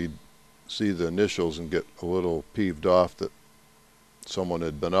cables, he'd see the initials and get a little peeved off that someone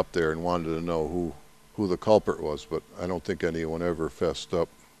had been up there and wanted to know who the culprit was, but I don't think anyone ever fessed up.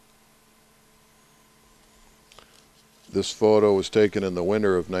 This photo was taken in the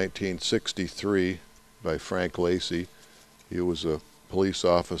winter of 1963 by Frank Lacey. He was a police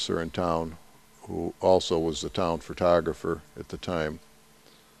officer in town who also was the town photographer at the time.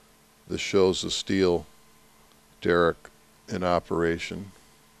 This shows the steel derrick in operation.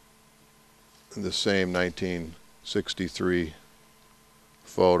 In the same 1963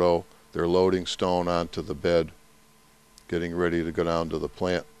 photo, they're loading stone onto the bed, getting ready to go down to the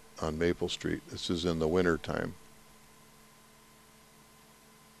plant on Maple Street. This is in the winter time.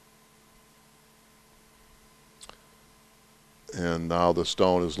 And now the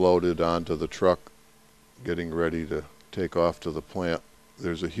stone is loaded onto the truck, getting ready to take off to the plant.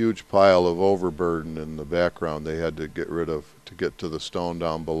 There's a huge pile of overburden in the background they had to get rid of to get to the stone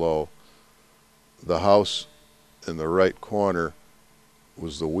down below. The house in the right corner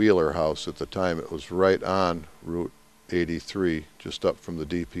was the Wheeler house at the time. It was right on Route 83, just up from the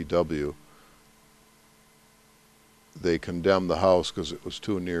DPW. They condemned the house because it was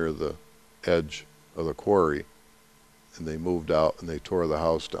too near the edge of the quarry, and they moved out and they tore the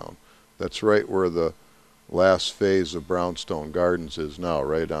house down. That's right where the last phase of Brownstone Gardens is now,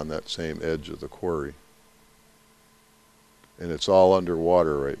 right on that same edge of the quarry. And it's all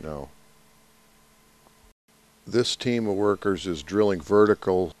underwater right now. This team of workers is drilling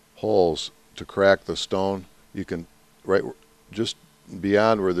vertical holes to crack the stone. You can, right just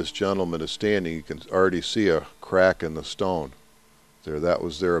beyond where this gentleman is standing, you can already see a crack in the stone there. That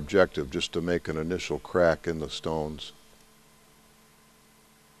was their objective, just to make an initial crack in the stones.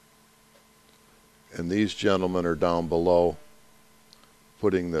 And these gentlemen are down below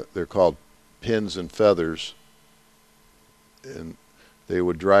putting they're called pins and feathers, and they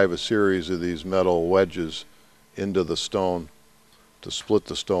would drive a series of these metal wedges into the stone to split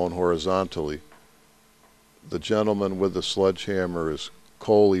the stone horizontally. The gentleman with the sledgehammer is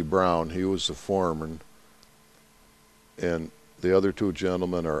Coley Brown. He was the foreman. And the other two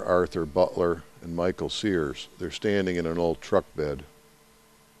gentlemen are Arthur Butler and Michael Sears. They're standing in an old truck bed,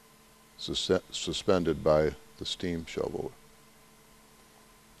 suspended by the steam shovel.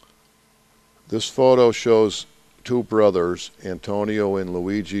 This photo shows two brothers, Antonio and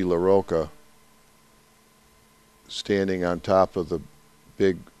Luigi LaRocca, standing on top of the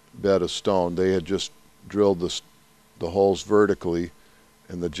big bed of stone. They had just drilled the holes vertically,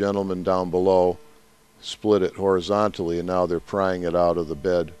 and the gentleman down below split it horizontally, and now they're prying it out of the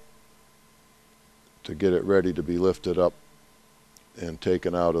bed to get it ready to be lifted up and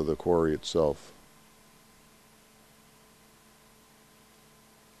taken out of the quarry itself.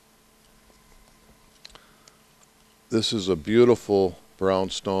 This is a beautiful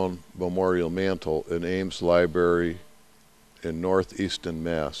brownstone memorial mantle in Ames Library in northeastern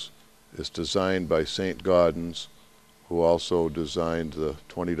Mass. It's designed by St. Gaudens, who also designed the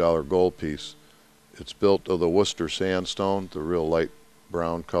 $20 gold piece. It's built of the Worcester sandstone, the real light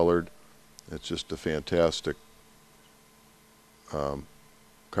brown colored. It's just a fantastic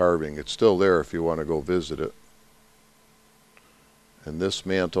carving. It's still there if you want to go visit it. And this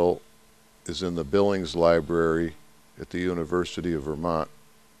mantle is in the Billings Library at the University of Vermont.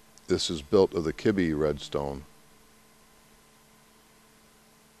 This is built of the Kibbe redstone.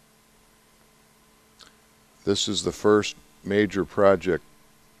 This is the first major project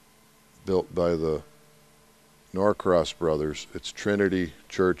built by the Norcross brothers. It's Trinity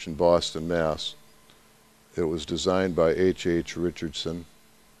Church in Boston, Mass. It was designed by H.H. Richardson.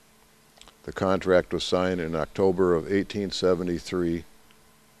 The contract was signed in October of 1873,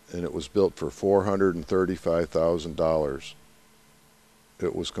 and it was built for $435,000.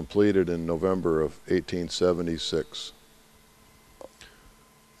 It was completed in November of 1876.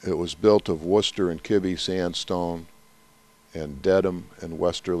 It was built of Worcester and Kibbe sandstone and Dedham and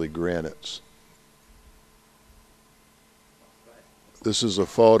Westerly granites. This is a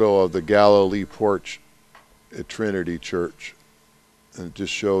photo of the Galilee porch at Trinity Church, and it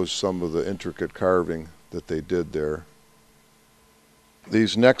just shows some of the intricate carving that they did there.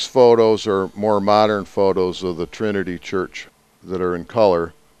 These next photos are more modern photos of the Trinity Church that are in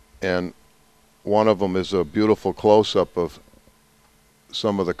color, and one of them is a beautiful close-up of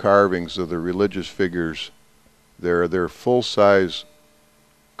some of the carvings of the religious figures there. They're full-size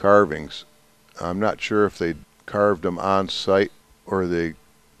carvings. I'm not sure if they carved them on site or they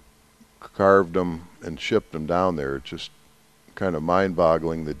carved them and shipped them down there. It's just kind of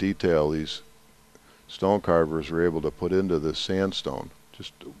mind-boggling the detail these stone carvers were able to put into this sandstone.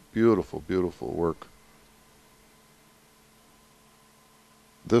 Just beautiful, beautiful work.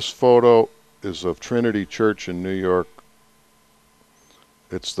 This photo is of Trinity Church in New York.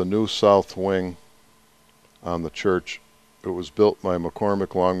 It's the new south wing on the church. It was built by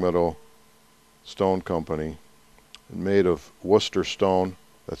McCormick Longmeadow Stone Company and made of Worcester stone.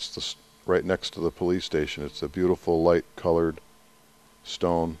 That's the right next to the police station. It's a beautiful light colored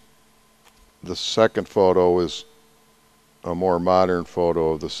stone. The second photo is a more modern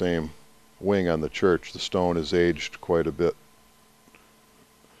photo of the same wing on the church. The stone is aged quite a bit,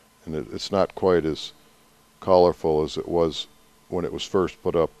 and it's not quite as colorful as it was when it was first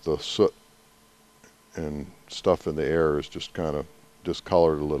put up. The soot and stuff in the air is just kind of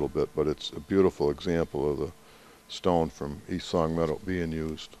discolored a little bit, but it's a beautiful example of the stone from East Longmeadow being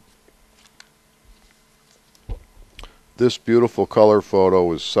used. This beautiful color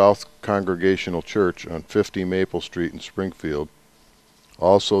photo is South Congregational Church on 50 Maple Street in Springfield,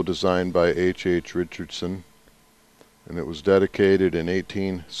 also designed by H. Richardson, and it was dedicated in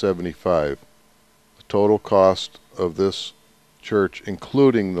 1875. The total cost of this church,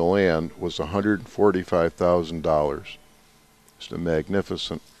 including the land, was $145,000. It's a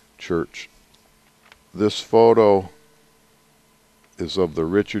magnificent church. This photo is of the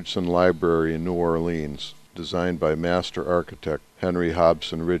Richardson Library in New Orleans, designed by master architect Henry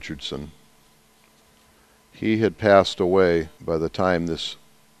Hobson Richardson. He had passed away by the time this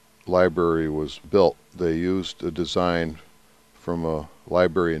library was built. They used a design from a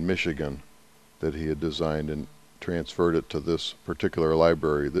library in Michigan that he had designed and transferred it to this particular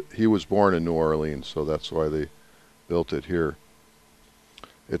library. He was born in New Orleans, so that's why they built it here.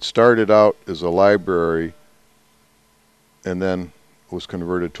 It started out as a library and then was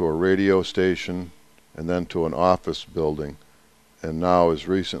converted to a radio station and then to an office building, and now has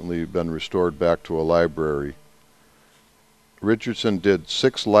recently been restored back to a library. Richardson did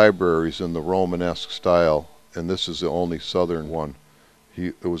 6 libraries in the Romanesque style, and this is the only southern one.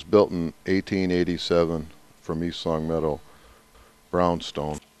 It was built in 1887 from East Longmeadow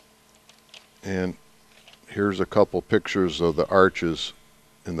brownstone. And here's a couple pictures of the arches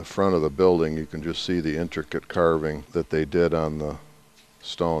in the front of the building. You can just see the intricate carving that they did on the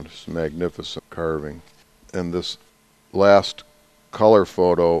stone. It's magnificent carving. And this last color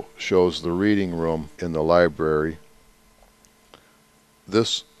photo shows the reading room in the library.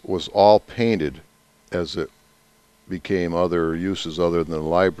 This was all painted as it became other uses other than the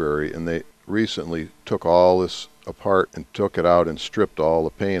library, and they recently took all this apart and took it out and stripped all the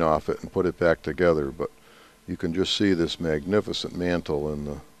paint off it and put it back together. But you can just see this magnificent mantle in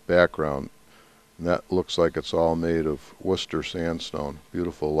the background, and that looks like it's all made of Worcester sandstone.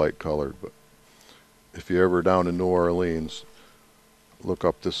 Beautiful light colored. But if you're ever down in New Orleans, look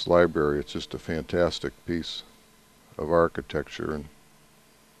up this library. It's just a fantastic piece of architecture, and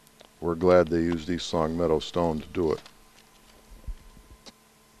we're glad they used East Longmeadow stone to do it.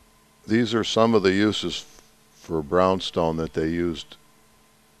 These are some of the uses for brownstone that they used.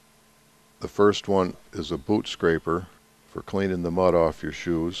 The first one is a boot scraper for cleaning the mud off your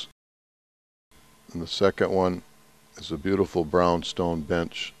shoes. And the second one is a beautiful brownstone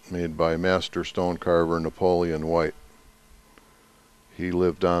bench made by master stone carver Napoleon White. He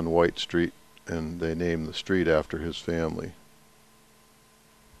lived on White Street, and they named the street after his family.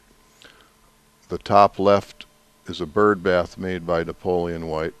 The top left is a bird bath made by Napoleon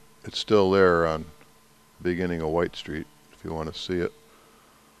White. It's still there on the beginning of White Street if you want to see it.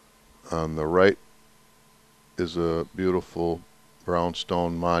 On the right is a beautiful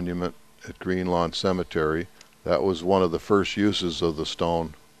brownstone monument at Green Lawn Cemetery. That was one of the first uses of the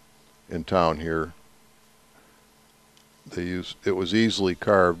stone in town here. It was easily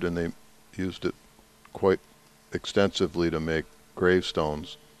carved, and they used it quite extensively to make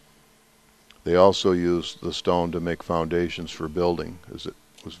gravestones. They also used the stone to make foundations for building, as it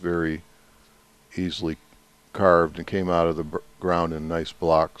was very easily carved and came out of the ground in nice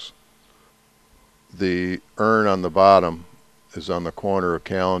blocks. The urn on the bottom is on the corner of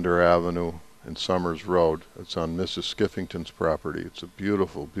Callender Avenue and Summers Road. It's on Mrs. Skiffington's property. It's a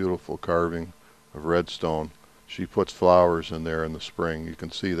beautiful, beautiful carving of red stone. She puts flowers in there in the spring. You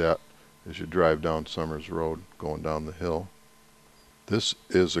can see that as you drive down Summers Road going down the hill. This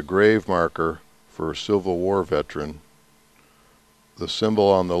is a grave marker for a Civil War veteran. The symbol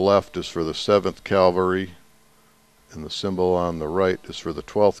on the left is for the 7th Cavalry, and the symbol on the right is for the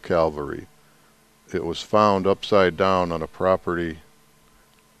 12th Cavalry. It was found upside down on a property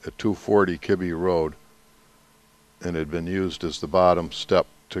at 240 Kibbe Road, and had been used as the bottom step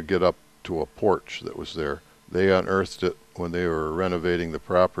to get up to a porch that was there. They unearthed it when they were renovating the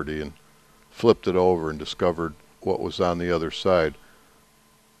property and flipped it over and discovered what was on the other side.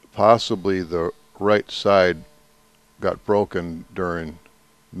 Possibly the right side got broken during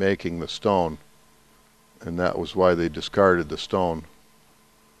making the stone, and that was why they discarded the stone.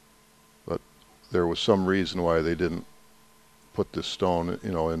 But there was some reason why they didn't put this stone,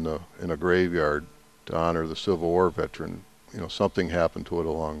 in a graveyard to honor the Civil War veteran something happened to it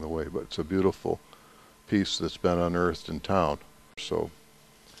along the way, but it's a beautiful piece that's been unearthed in town. So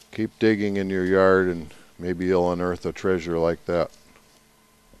keep digging in your yard and maybe you'll unearth a treasure like that.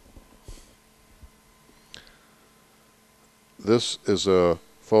 This is a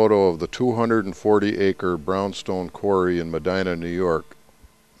photo of the 240-acre brownstone quarry in Medina, New York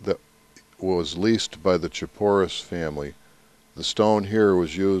that was leased by the Chaporis family. The stone here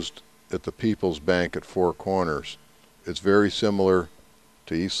was used at the People's Bank at Four Corners. It's very similar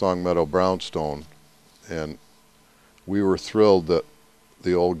to East Longmeadow brownstone, and we were thrilled that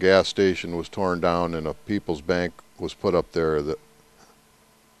the old gas station was torn down and a People's Bank was put up there that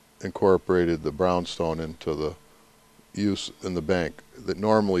incorporated the brownstone into the use in the bank. That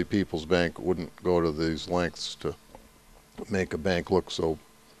normally People's Bank wouldn't go to these lengths to make a bank look so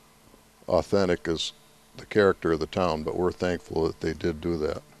authentic as the character of the town, but we're thankful that they did do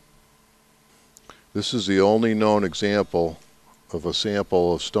that. This is the only known example of a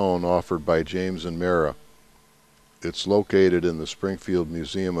sample of stone offered by James and Mara. It's located in the Springfield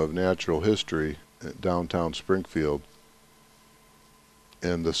Museum of Natural History in downtown Springfield,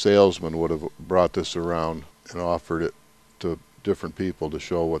 and the salesman would have brought this around and offered it to different people to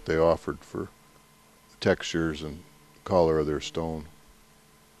show what they offered for textures and color of their stone.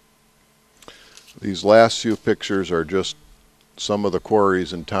 These last few pictures are just some of the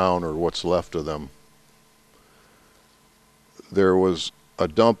quarries in town, or what's left of them. There was a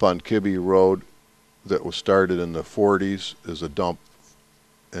dump on Kibbe Road that was started in the 40s as a dump,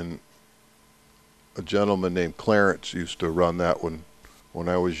 and a gentleman named Clarence used to run that one when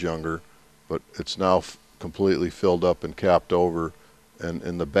I was younger, but it's now completely filled up and capped over, and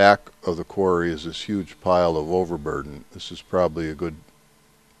in the back of the quarry is this huge pile of overburden. This is probably a good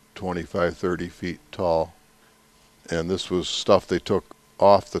 25-30 feet tall, and this was stuff they took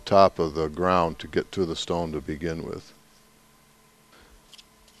off the top of the ground to get to the stone to begin with.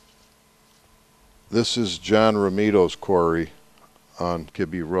 This is John Romito's quarry on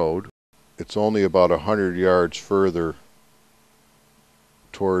Kibbe Road. It's only about 100 yards further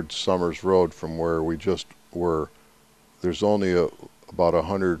towards Summers Road from where we just were. There's only about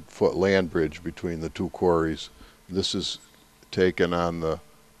 100-foot land bridge between the two quarries. This is taken on the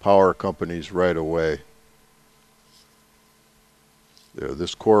power company's right of way.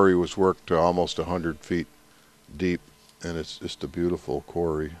 This quarry was worked to almost 100 feet deep, and it's just a beautiful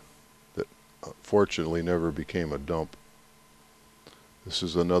quarry that fortunately never became a dump. This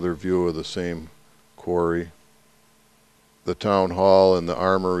is another view of the same quarry. The town hall and the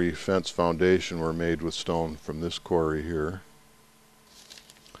armory fence foundation were made with stone from this quarry here.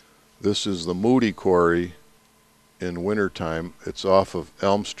 This is the Moody quarry in wintertime. It's off of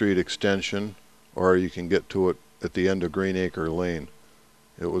Elm Street Extension, or you can get to it at the end of Greenacre Lane.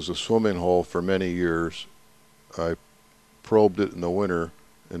 It was a swimming hole for many years. I probed it in the winter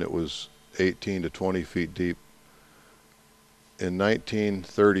and it was 18 to 20 feet deep. In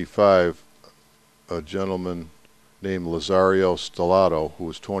 1935, a gentleman named Lazario Stellato, who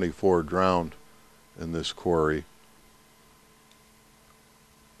was 24, drowned in this quarry.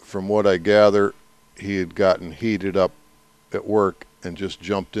 From what I gather, he had gotten heated up at work and just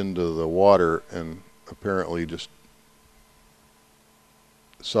jumped into the water and apparently just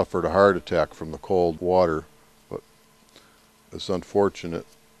suffered a heart attack from the cold water. But it's unfortunate,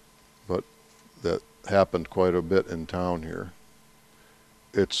 but that happened quite a bit in town here.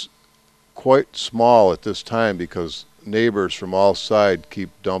 It's quite small at this time because neighbors from all sides keep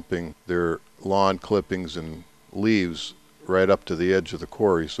dumping their lawn clippings and leaves right up to the edge of the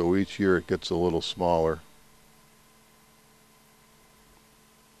quarry, so each year it gets a little smaller.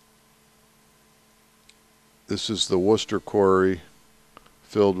 This is the Worcester quarry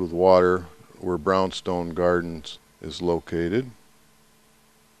filled with water where Brownstone Gardens is located.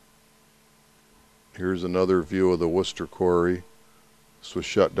 Here's another view of the Worcester quarry. This was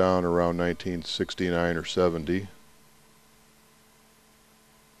shut down around 1969 or 70.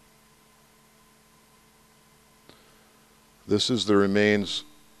 This is the remains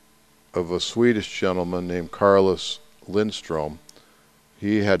of a Swedish gentleman named Carlos Lindstrom.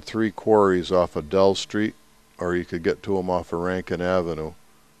 He had 3 quarries off of Dell Street, or you could get to them off of Rankin Avenue.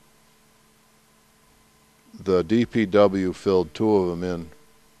 The DPW filled 2 of them in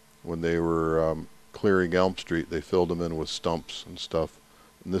when they were clearing Elm Street. They filled them in with stumps and stuff.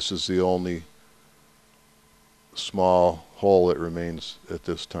 And this is the only small hole that remains at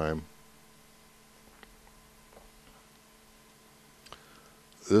this time.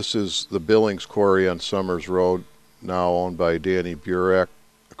 This is the Billings quarry on Summers Road, now owned by Danny Burak,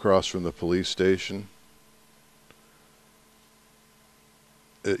 across from the police station.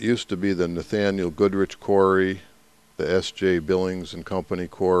 It used to be the Nathaniel Goodrich quarry the S.J. Billings and Company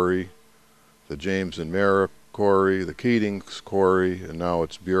quarry, the James and Mara quarry, the Keatings quarry, and now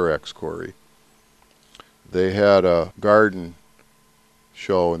it's Burek's quarry. They had a garden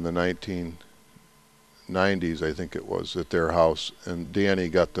show in the 1990s, I think it was, at their house, and Danny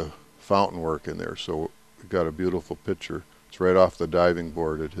got the fountain work in there, so we got a beautiful picture. It's right off the diving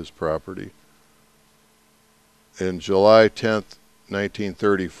board at his property. In July 10th,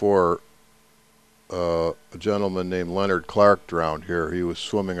 1934, a gentleman named Leonard Clark drowned here. He was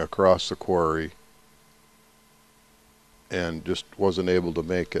swimming across the quarry and just wasn't able to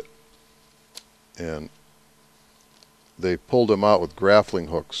make it. And they pulled him out with grappling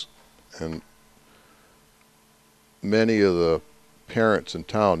hooks, and many of the parents in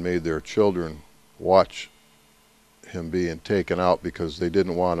town made their children watch him being taken out because they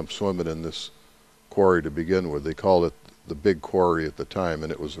didn't want him swimming in this quarry to begin with. They called it the Big Quarry at the time,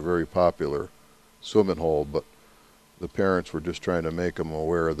 and it was a very popular swimming hole, but the parents were just trying to make them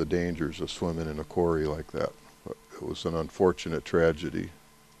aware of the dangers of swimming in a quarry like that. But it was an unfortunate tragedy.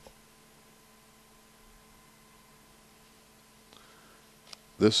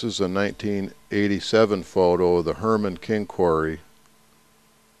 This is a 1987 photo of the Herman King Quarry.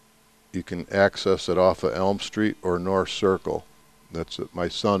 You can access it off of Elm Street or North Circle. That's my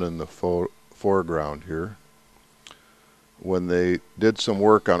son in the foreground here. When they did some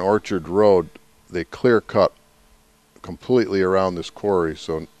work on Orchard Road, they clear cut completely around this quarry,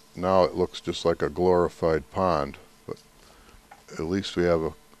 so now it looks just like a glorified pond. But at least we have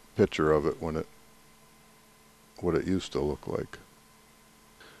a picture of it what it used to look like.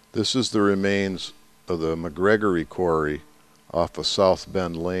 This is the remains of the McGregory Quarry off of South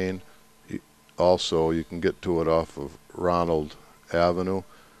Bend Lane. Also, you can get to it off of Ronald Avenue.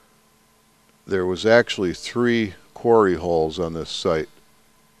 There was actually 3 quarry holes on this site,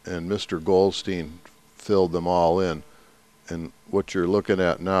 and Mr. Goldstein filled them all in. And what you're looking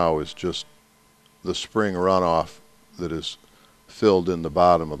at now is just the spring runoff that is filled in the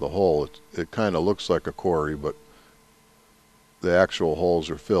bottom of the hole. It kind of looks like a quarry, but the actual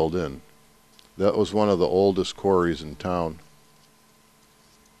holes are filled in. That was one of the oldest quarries in town.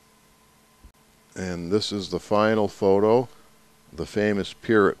 And this is the final photo, the famous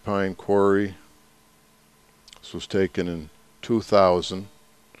pier at Pine Quarry. This was taken in 2000.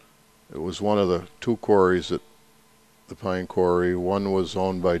 It was one of the 2 quarries at the Pine Quarry. One was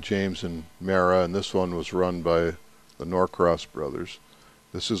owned by James and Mara, and this one was run by the Norcross brothers.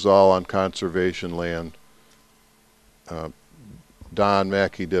 This is all on conservation land. Don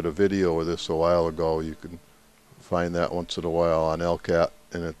Mackey did a video of this a while ago. You can find that once in a while on LCAT,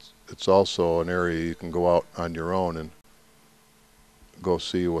 and it's also an area you can go out on your own and go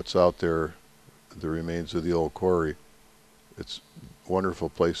see what's out there, the remains of the old quarry. It's a wonderful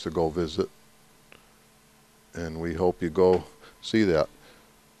place to go visit, and we hope you go see that.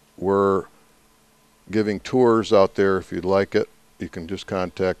 We're giving tours out there. If you'd like it, you can just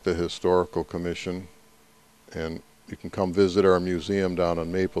contact the Historical Commission, and you can come visit our museum down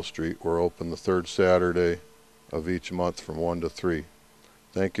on Maple Street. We're open the 3rd Saturday of each month from 1 to 3.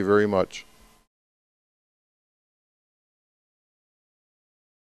 Thank you very much.